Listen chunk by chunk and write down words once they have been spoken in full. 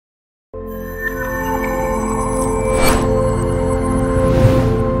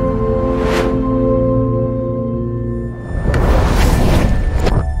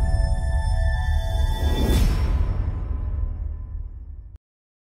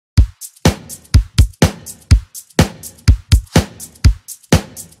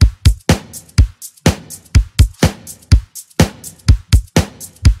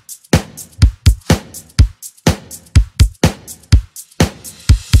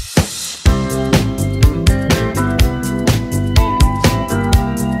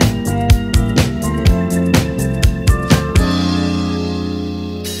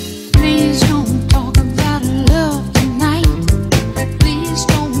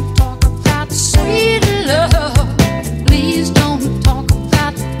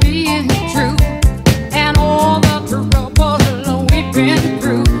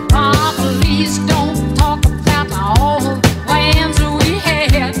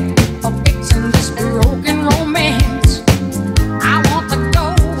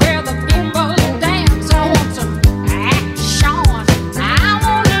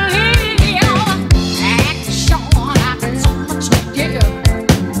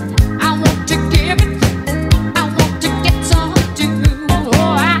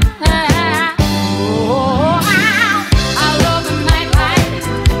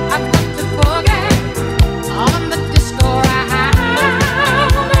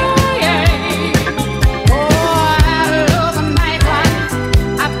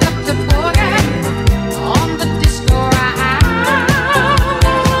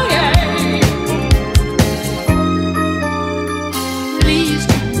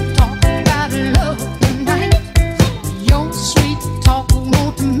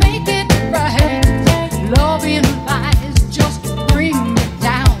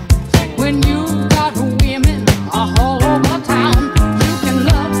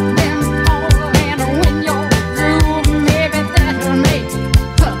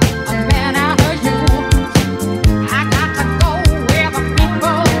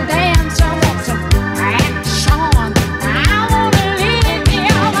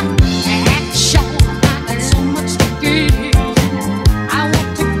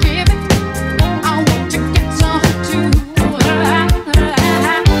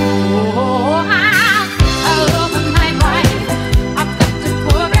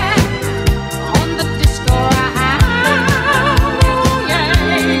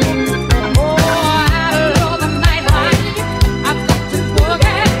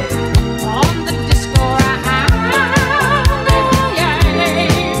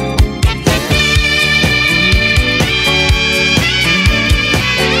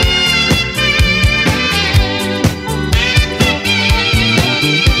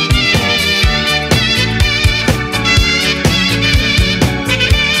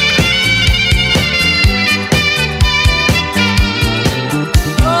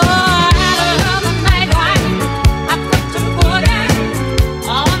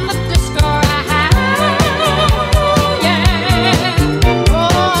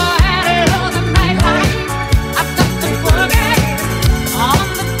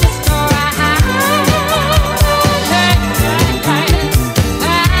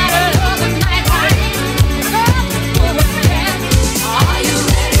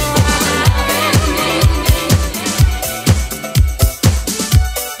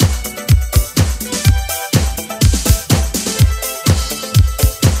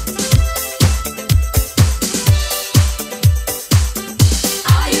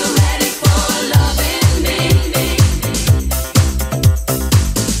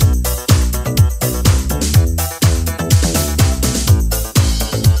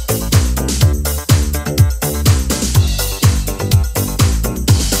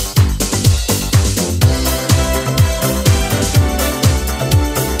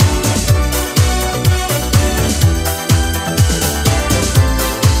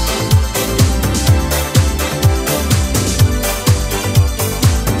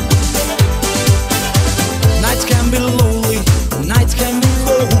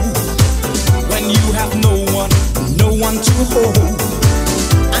to hold.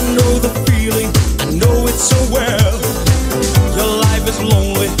 I know the feeling, I know it so well. Your life is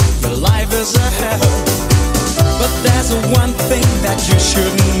lonely, your life is a hell. But there's one thing that you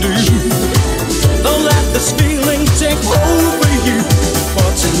shouldn't do. Don't let this feeling take over you. For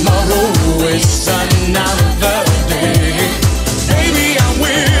tomorrow is another day. Baby, I'm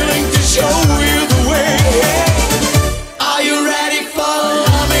willing to show you the way. Are you ready for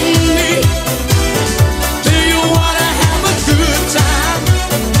loving me? Do you wanna have a good time?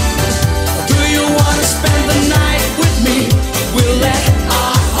 Do you wanna spend the night with me? We'll let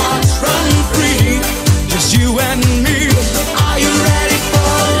our hearts run free, just you and me. Are you ready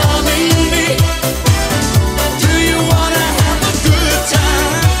for loving me? Do you wanna have a good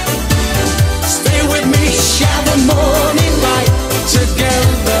time? Stay with me, share the morning light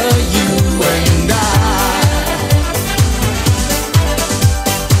together, you and I.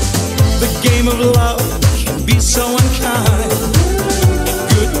 The game of love can be so unkind.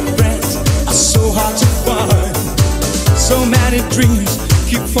 Good friends are so hard to find. So many dreams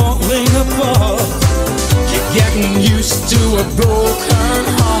keep falling apart. You're getting used to a broken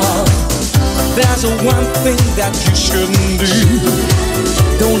heart. There's one thing that you shouldn't do.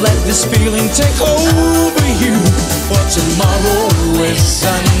 Don't let this feeling take over you. For tomorrow is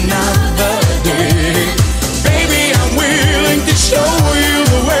another day. Baby, I'm willing to show you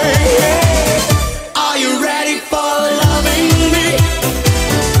the way. Are you ready for loving me?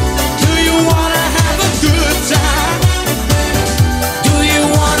 Do you wanna have a good time? Do you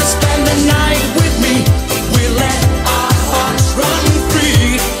wanna spend the night with me? We let our hearts run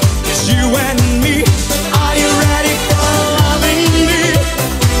free, it's you and me. Are you ready for loving me?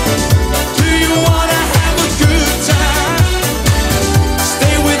 Do you wanna have a good time?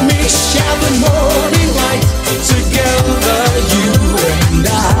 Stay with me, share the morning light together, you and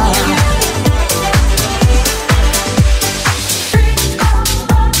I.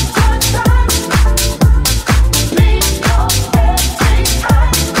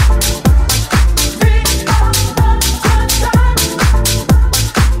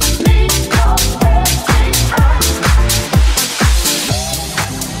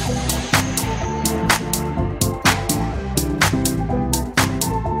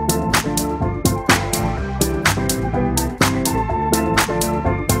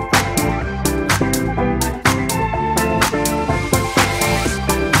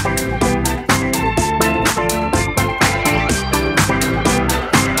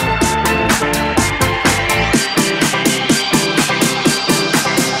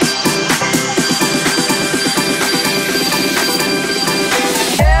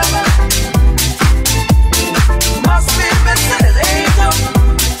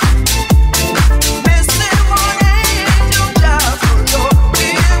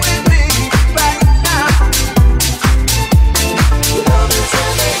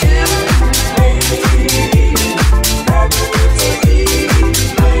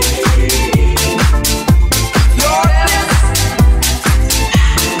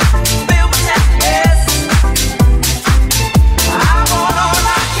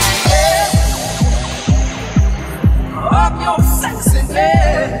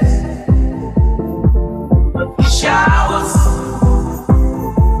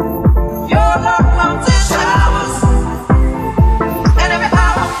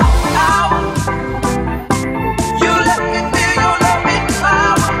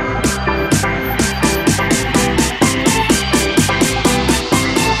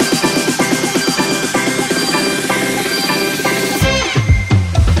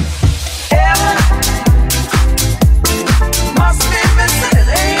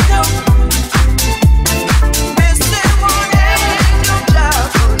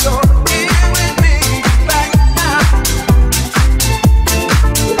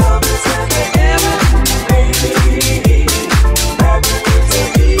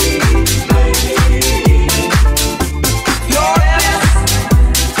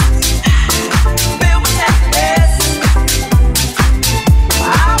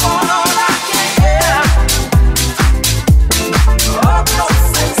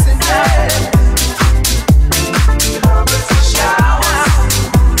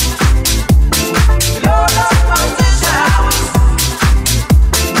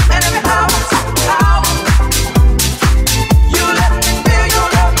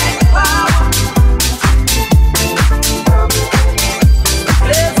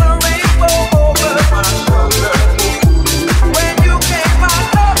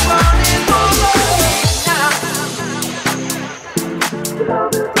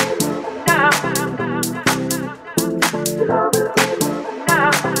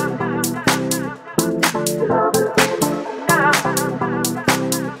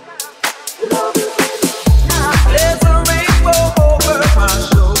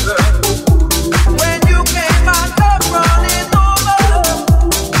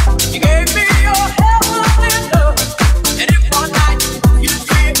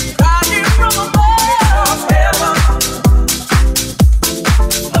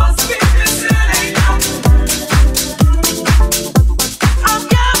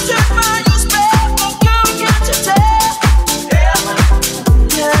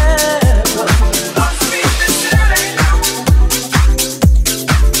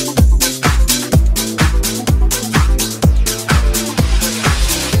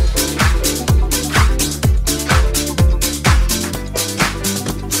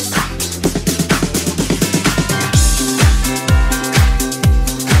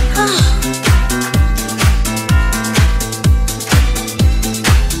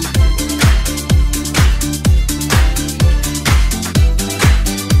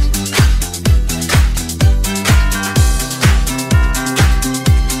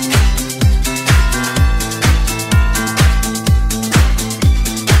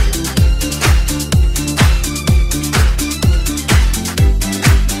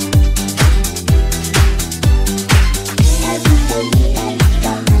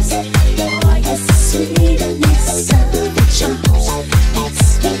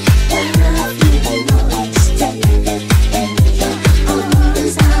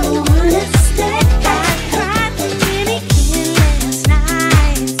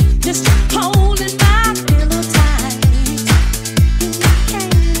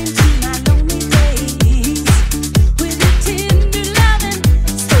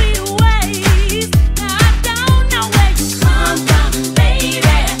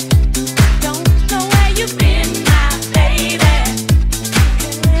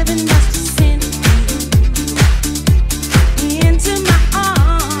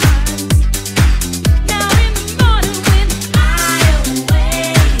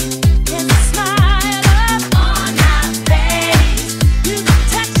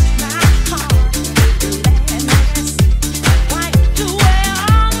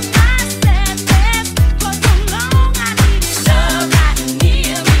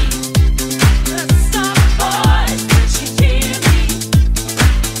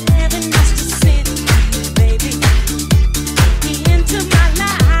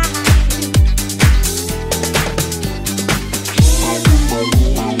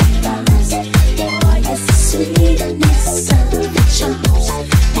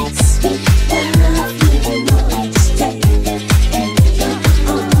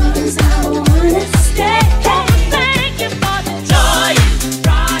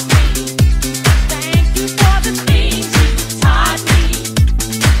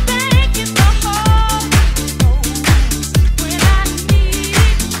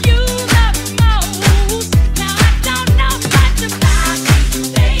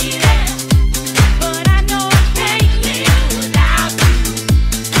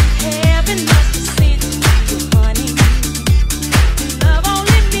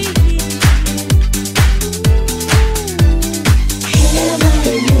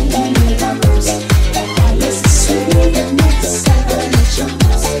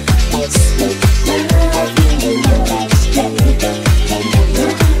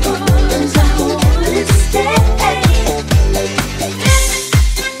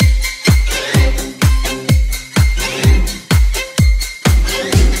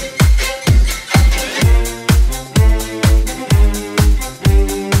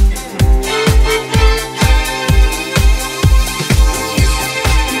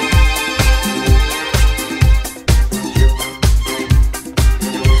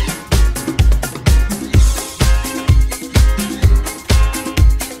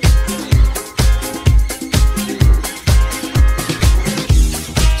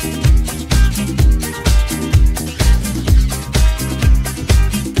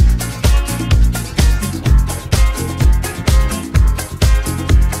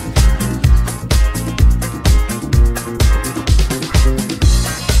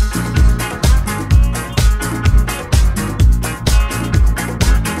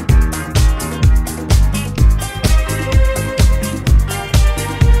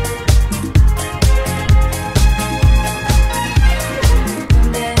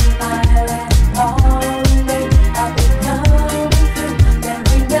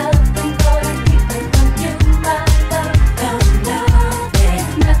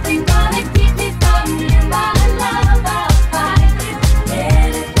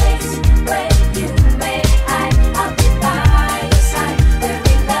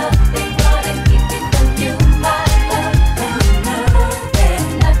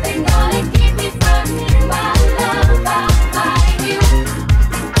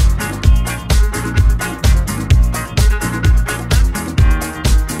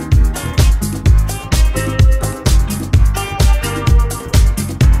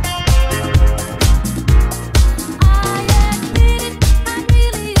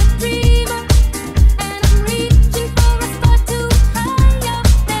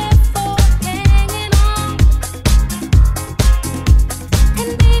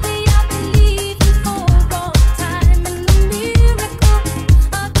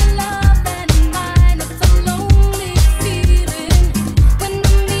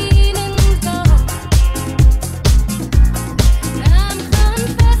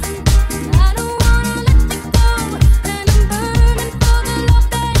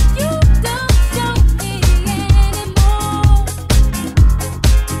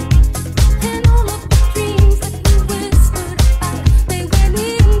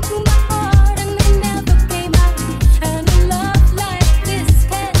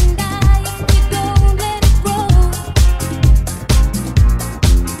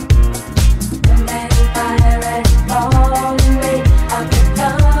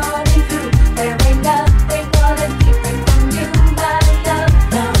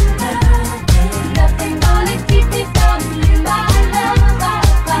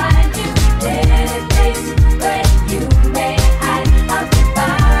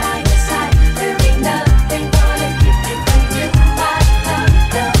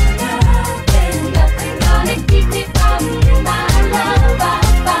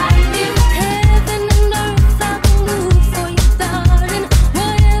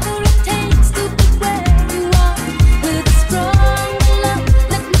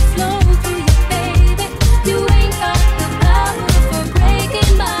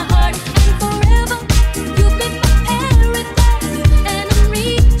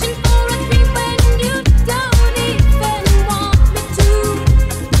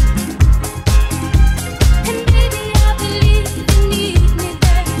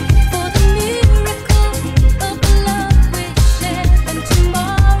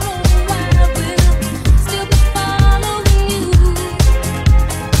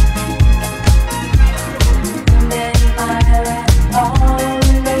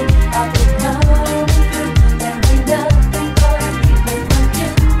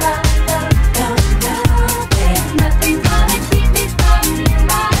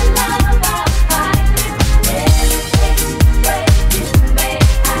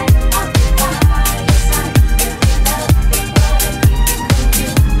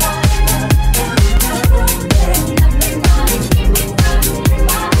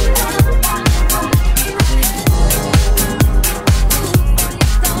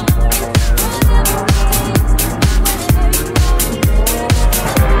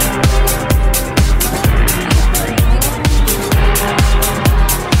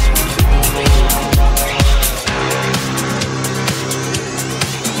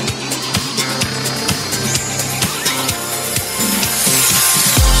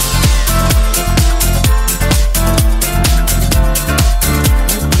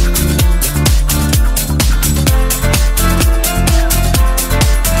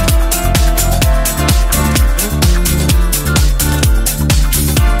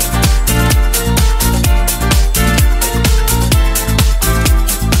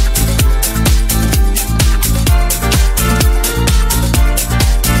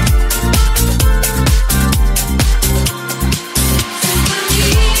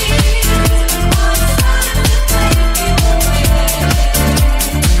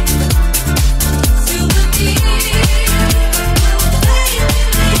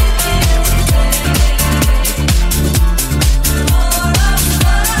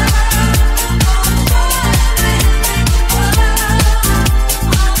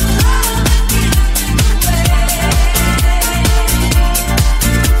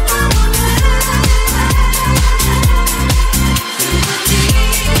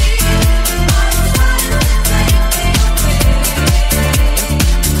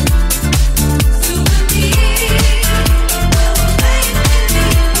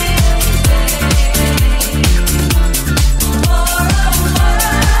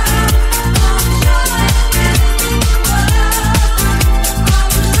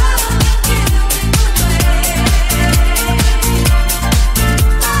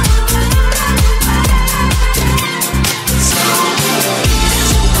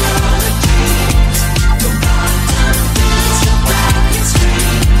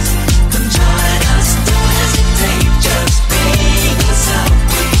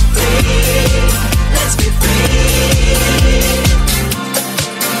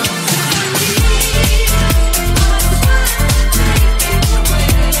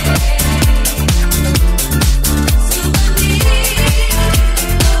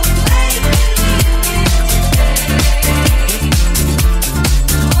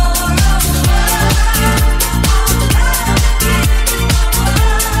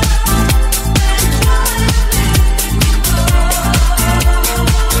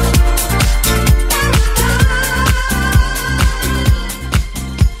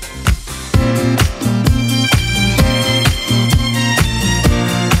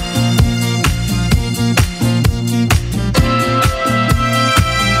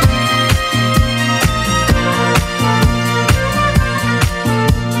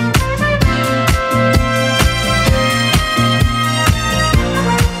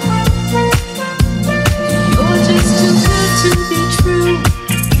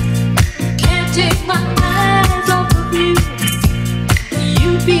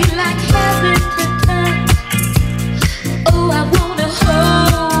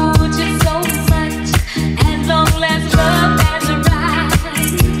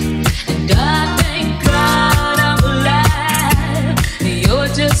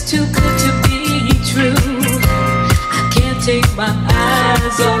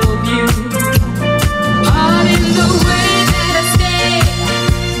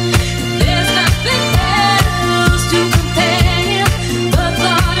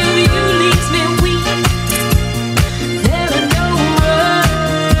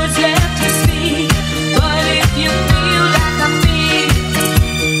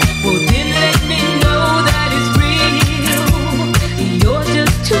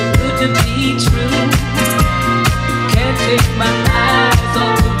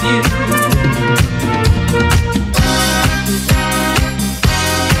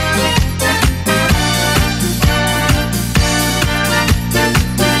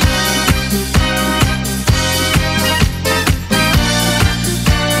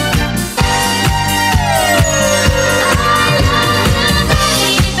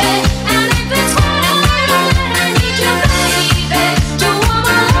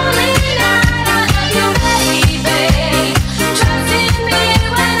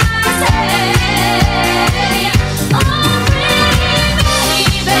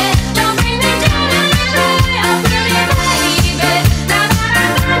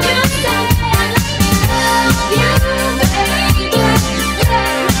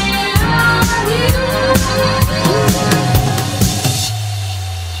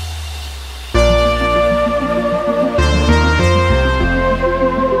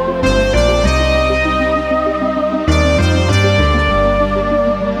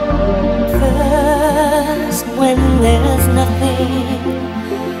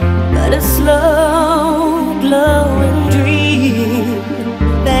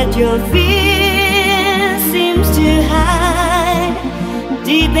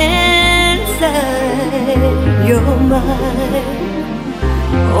 deep inside your mind.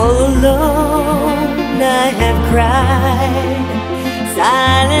 All alone I have cried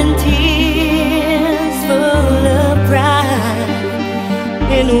silent tears full of pride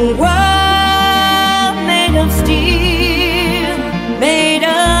in a world made of steel, made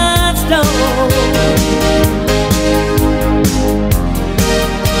of stone.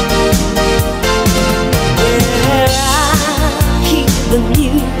 Where I keep the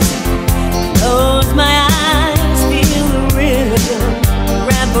music, close my eyes, feel the rhythm,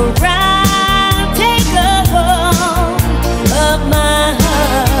 wrap around, take a hold of my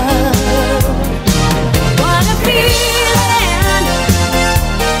heart. What a feeling,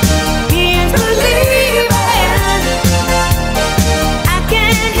 is believing. I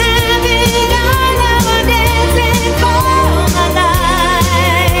can't have it all, now I'm dancing for my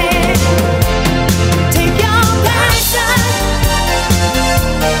life. Take your passion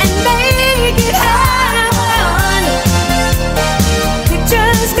and make it happen.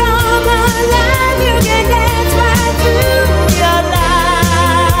 Pictures come alive, you can dance right through your life.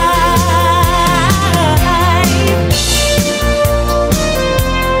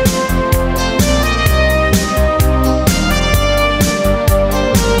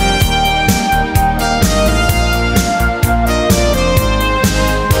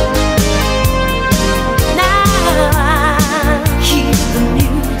 Now I hear the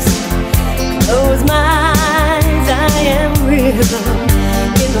music, close my eyes, I am rhythm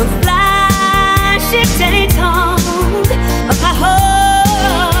in the flash, it takes hold of my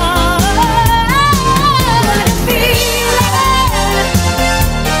heart. What a feeling,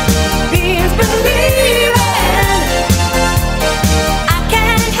 is believing. I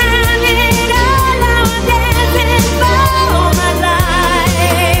can't have it all, now I'm dancing for my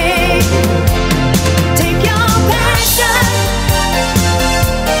life. Take your passion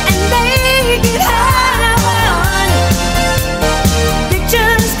and make it happen.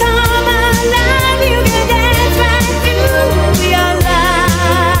 Pictures come alive, you can dance right through your life.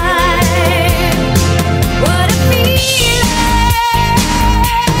 What a feeling.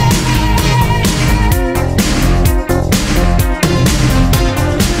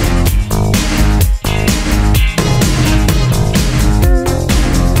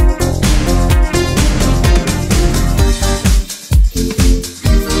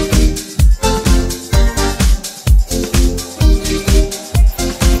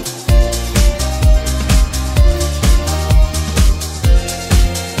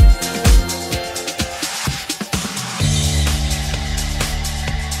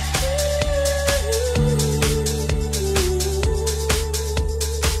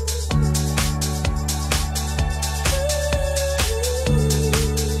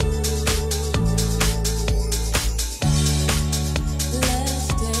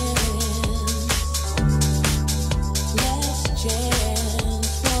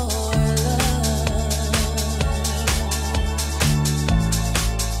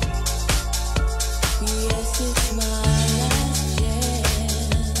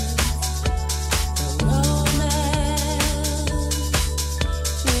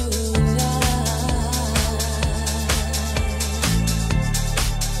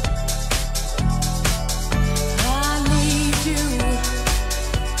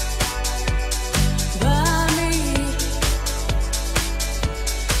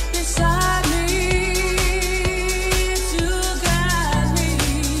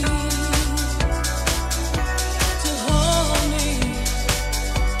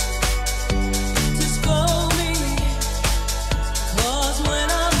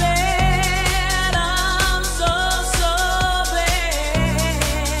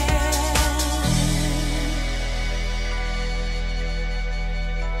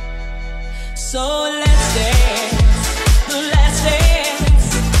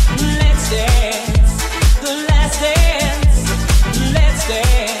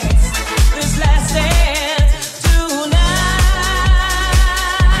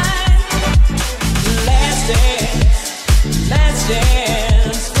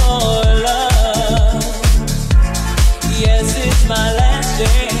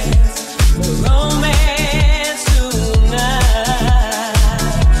 Romance tonight.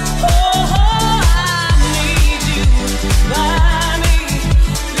 Oh,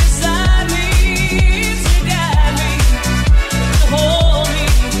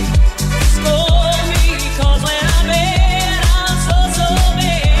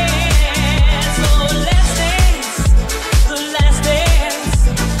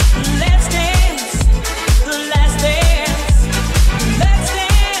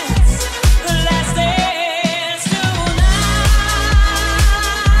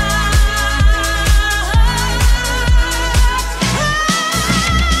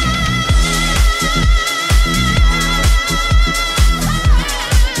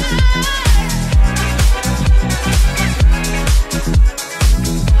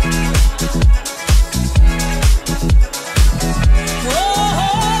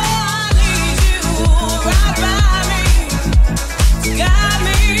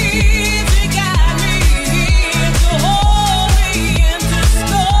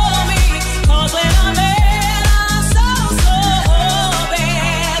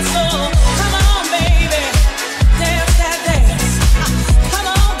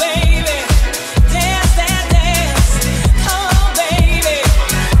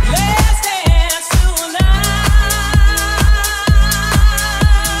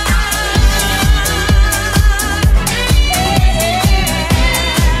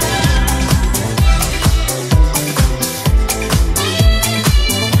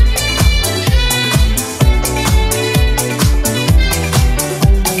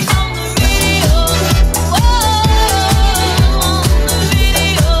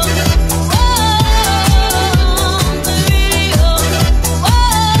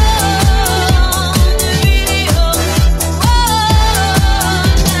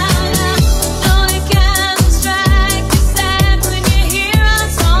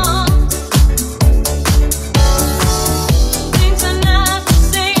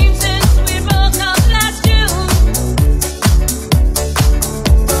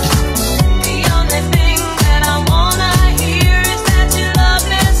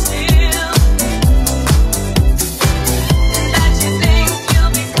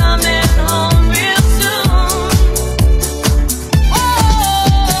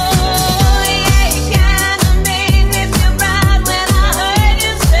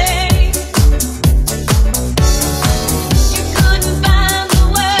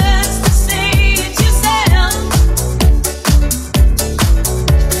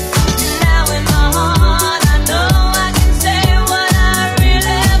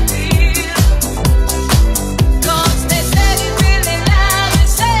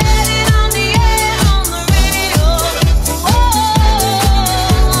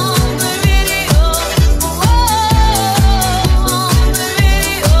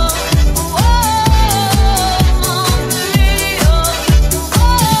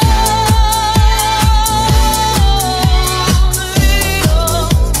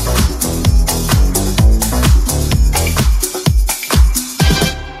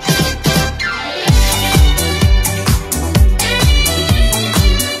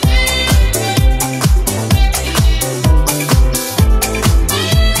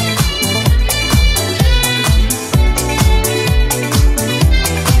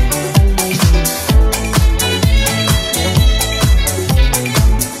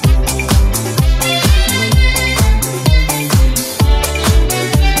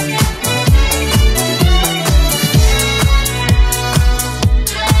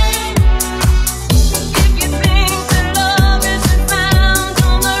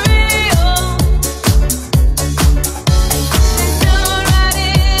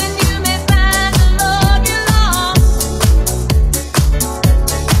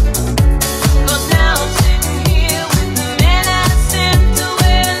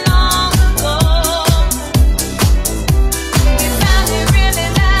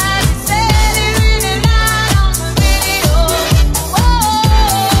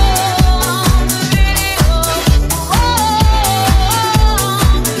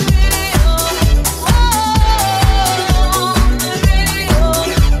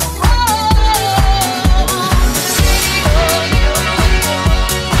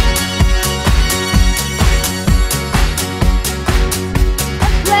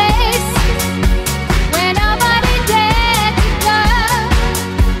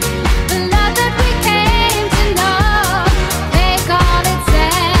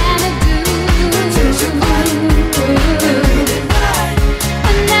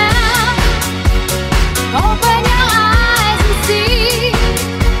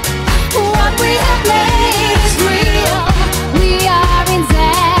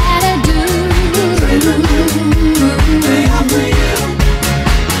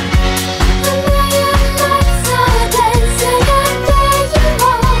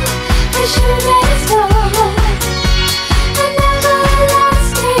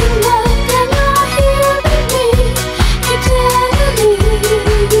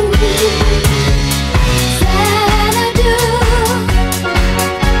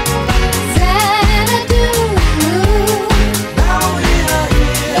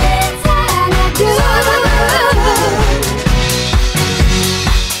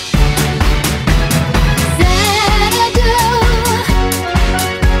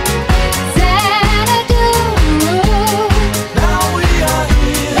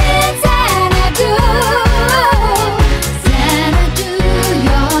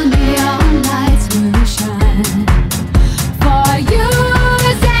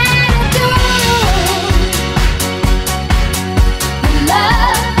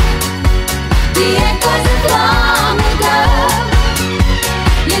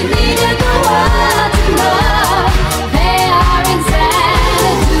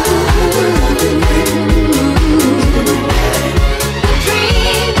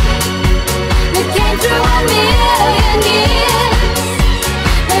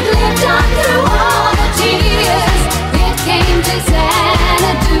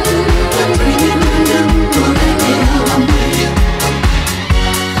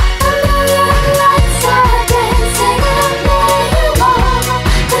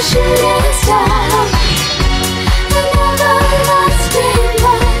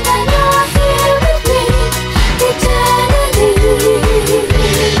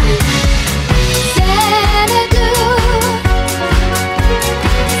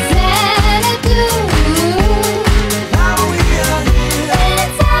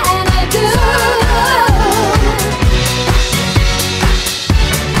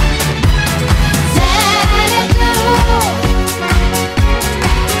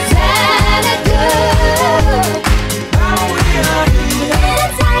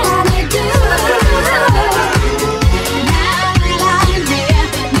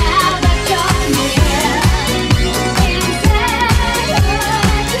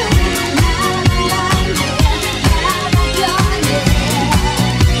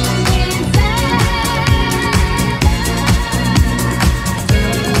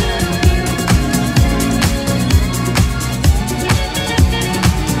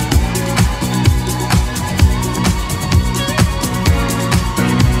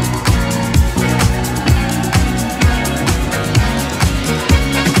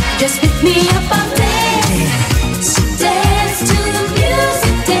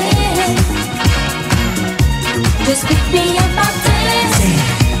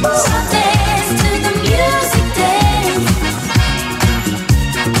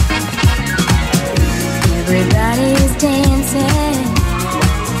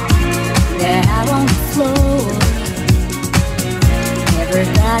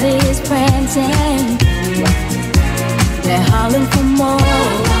 dancing. They're hollering for more.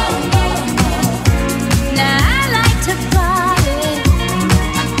 Now I like to party.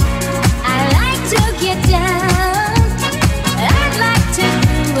 I like to get down. I'd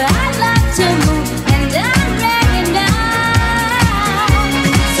like to move, and I'm ready now.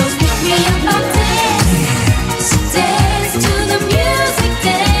 So pick me up on dance to the music,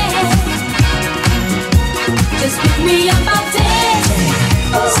 dance. Just pick me up on dance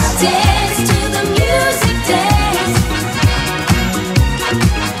to the music, dance.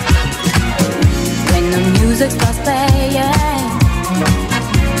 When the music starts playing,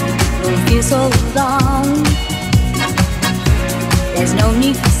 don't feel so long. There's no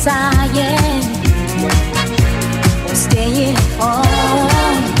need for sighing or staying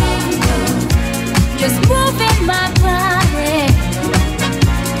home. Just moving my body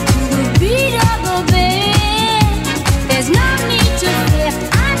to the beat of the band. There's no need to fear.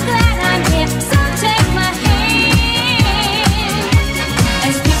 I'm glad I'm here. So take my hand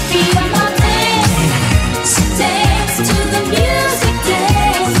and pick me up on dance to the music,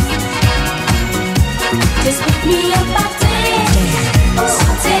 dance. Just pick me up on dance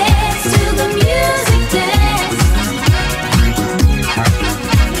to the music, dance.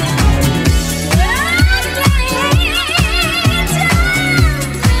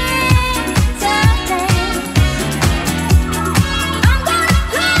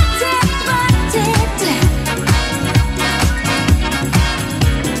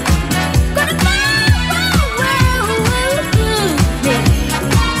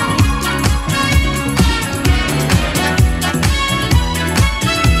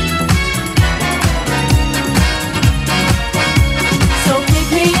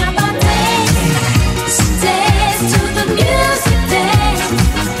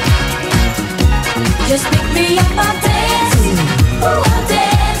 Just pick me up, I'll dance. Ooh, I'll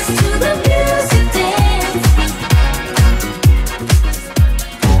dance to the music, dance.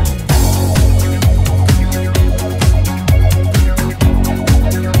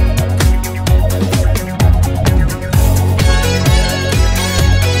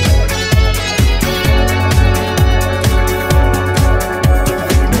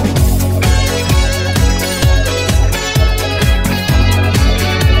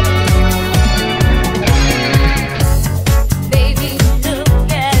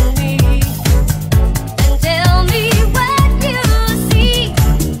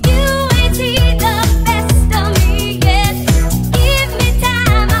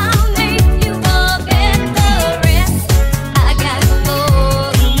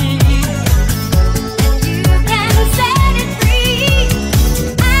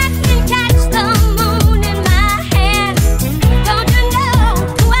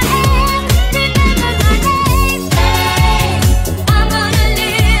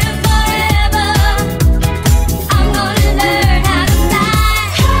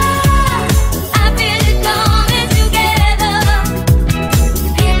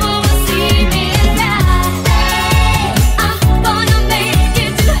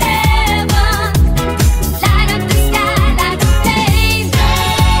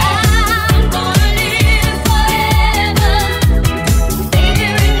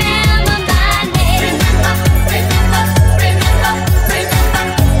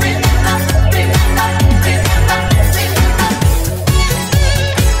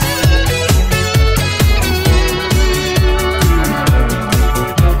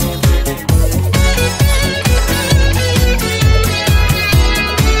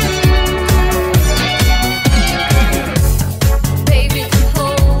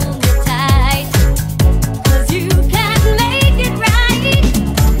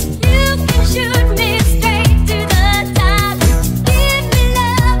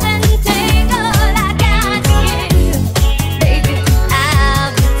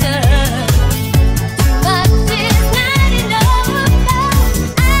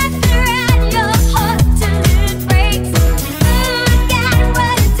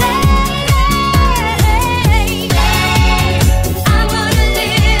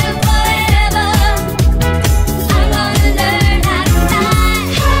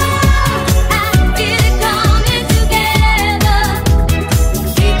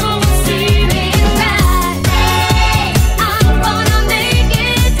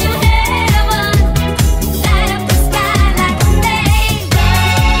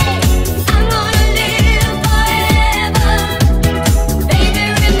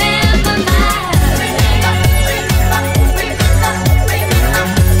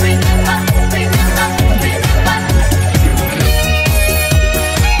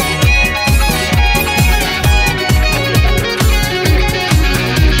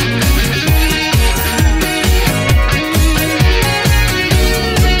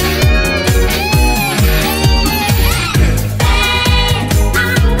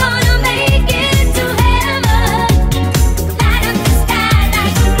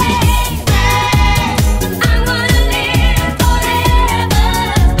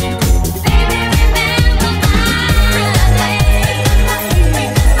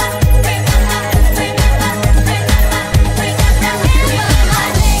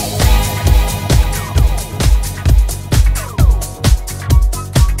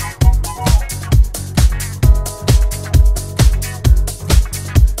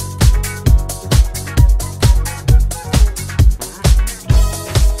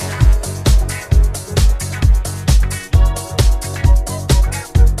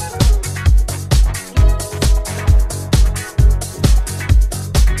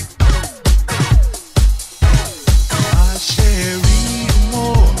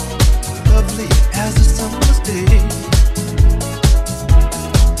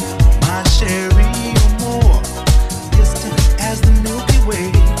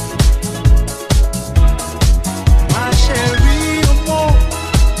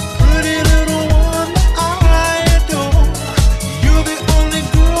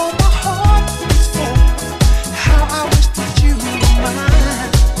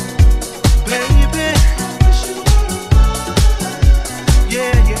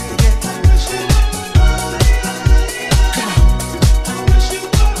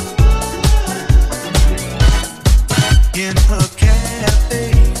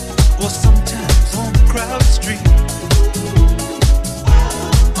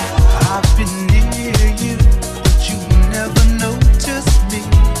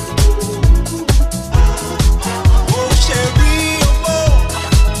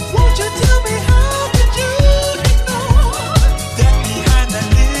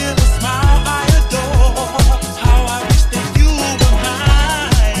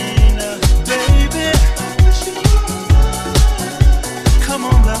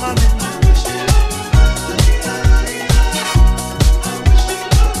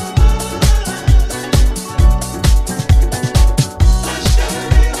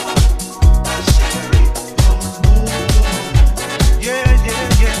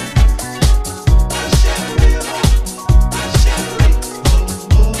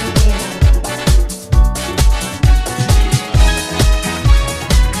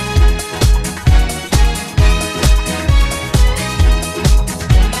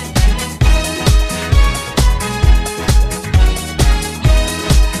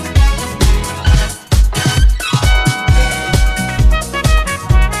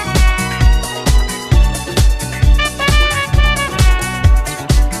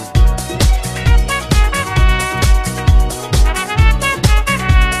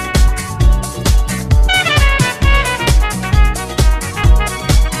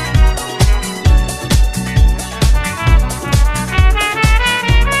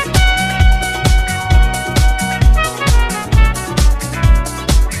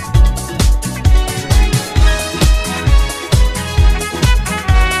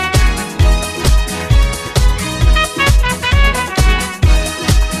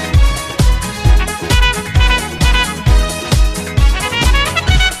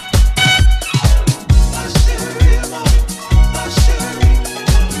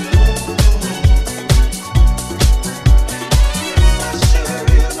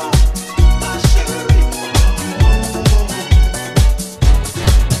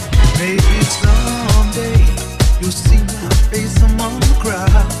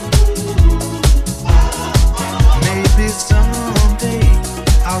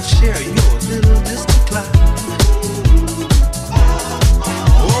 I'll share your little distant cloud.